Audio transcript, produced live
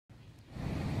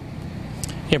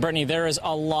Yeah, Brittany, there is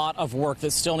a lot of work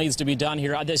that still needs to be done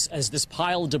here. As this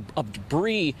pile of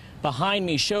debris behind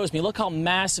me shows me, look how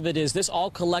massive it is. This all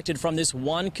collected from this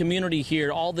one community here.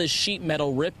 All this sheet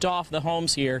metal ripped off the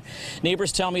homes here.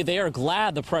 Neighbors tell me they are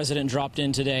glad the president dropped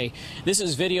in today. This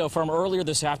is video from earlier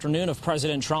this afternoon of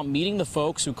President Trump meeting the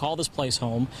folks who call this place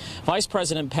home. Vice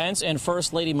President Pence and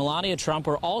First Lady Melania Trump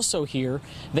are also here.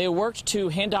 They worked to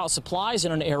hand out supplies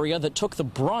in an area that took the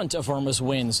brunt of Irma's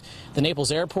winds. The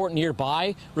Naples airport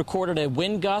nearby recorded a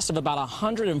wind gust of about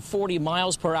 140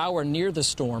 miles per hour near the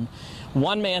storm.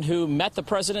 One man who met the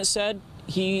president said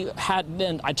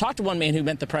I talked to one man who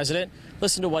met the president.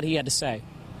 Listen to what he had to say.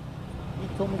 He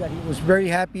told me that he was very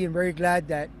happy and very glad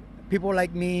that people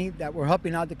like me that were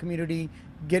helping out the community,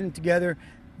 getting together,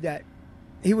 that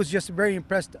he was just very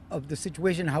impressed of the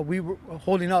situation, how we were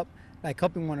holding up, like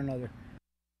helping one another.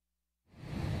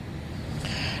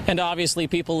 And obviously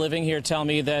people living here tell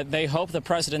me that they hope the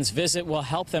president's visit will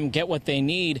help them get what they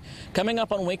need. Coming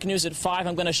up on Wink News at 5,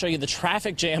 I'm going to show you the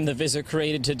traffic jam the visit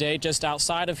created today just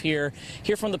outside of here.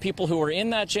 Hear from the people who were in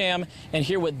that jam and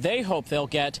hear what they hope they'll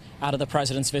get out of the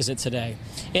president's visit today.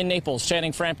 In Naples,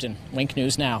 Channing Frampton, Wink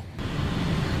News Now.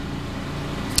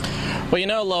 Well, you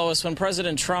know, Lois, when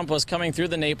President Trump was coming through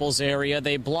the Naples area,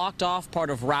 they blocked off part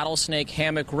of Rattlesnake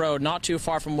Hammock Road, not too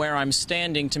far from where I'm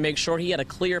standing, to make sure he had a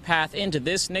clear path into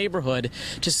this neighborhood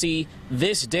to see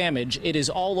this damage. It is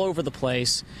all over the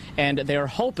place, and they're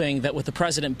hoping that with the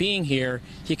president being here,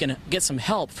 he can get some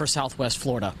help for Southwest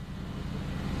Florida.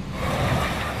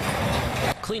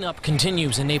 Cleanup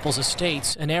continues in Naples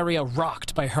Estates, an area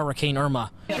rocked by Hurricane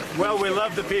Irma. Well, we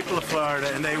love the people of Florida,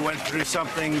 and they went through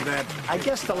something that I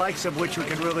guess the likes of which we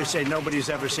can really say nobody's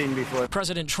ever seen before.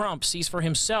 President Trump sees for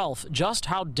himself just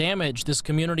how damaged this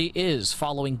community is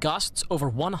following gusts over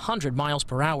 100 miles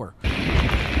per hour.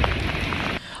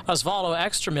 Osvaldo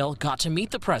Extramill got to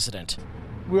meet the president.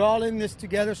 We're all in this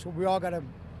together, so we all got to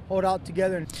hold out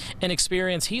together. An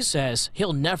experience he says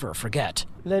he'll never forget.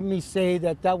 Let me say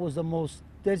that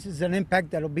this is an impact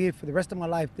that'll be for the rest of my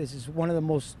life. This is one of the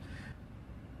most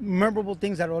memorable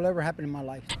things that will ever happen in my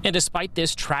life. And despite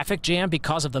this traffic jam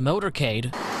because of the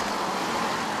motorcade,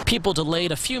 people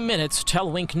delayed a few minutes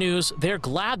tell Wink News they're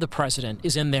glad the president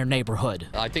is in their neighborhood.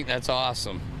 I think that's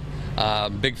awesome.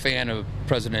 Big fan of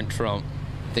President Trump.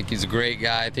 I think he's a great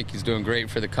guy. I think he's doing great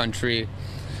for the country.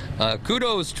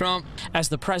 Kudos, Trump. As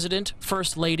the president,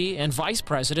 first lady, and vice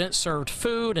president served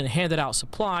food and handed out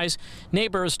supplies,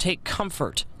 neighbors take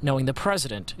comfort knowing the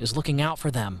president is looking out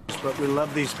for them. But we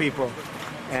love these people,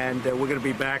 and we're going to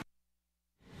be back.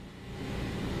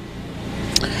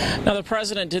 Now, the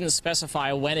president didn't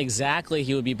specify when exactly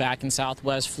he would be back in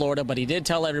Southwest Florida, but he did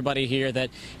tell everybody here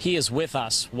that he is with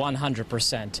us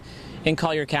 100%. In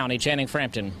Collier County, Channing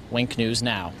Frampton, Wink News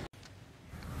Now.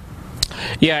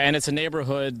 Yeah, and it's a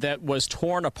neighborhood that was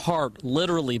torn apart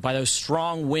literally by those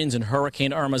strong winds in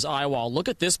Hurricane Irma's eye wall. Look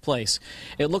at this place.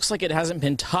 It looks like it hasn't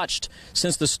been touched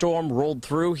since the storm rolled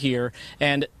through here,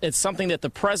 and it's something that the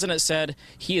president said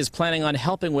he is planning on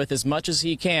helping with as much as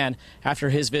he can after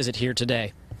his visit here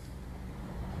today.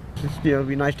 It'd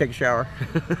be nice to take a shower.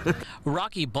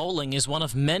 Rocky Bowling is one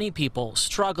of many people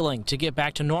struggling to get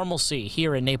back to normalcy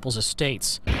here in Naples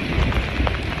Estates.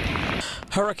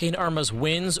 Hurricane Irma's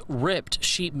winds ripped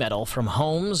sheet metal from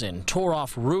homes and tore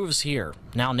off roofs here.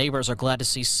 Now neighbors are glad to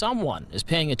see someone is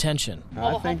paying attention.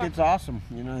 I think it's awesome.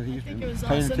 You know, he's paying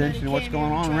attention to what's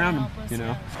going on around him, you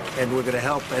know. And we're going to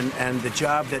help, and the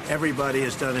job that everybody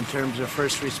has done in terms of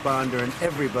first responder and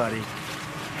everybody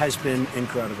has been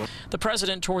incredible. The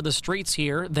president toured the streets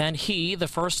here, then he, the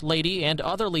first lady, and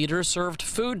other leaders served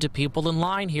food to people in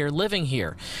line here, living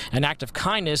here. An act of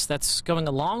kindness that's going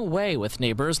a long way with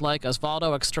neighbors like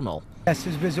Osvaldo Extramill. Yes,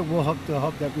 his visit will help the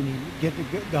help that we need, get the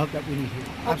help that we need here.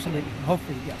 Absolutely,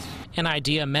 hopefully, yes. An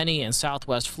idea many in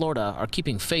Southwest Florida are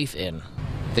keeping faith in.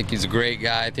 I think he's a great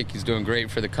guy. I think he's doing great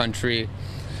for the country.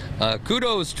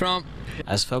 Kudos, Trump.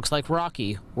 As folks like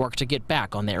Rocky work to get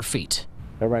back on their feet.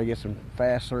 Everybody gets some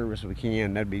fast service if we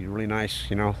can. That'd be really nice,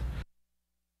 you know.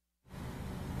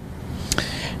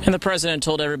 And the president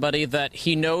told everybody that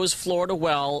he knows Florida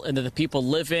well and that the people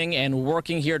living and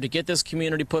working here to get this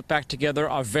community put back together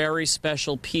are very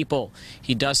special people.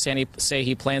 He does say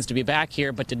he plans to be back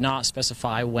here, but did not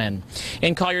specify when.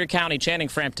 In Collier County, Channing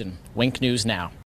Frampton, Wink News Now.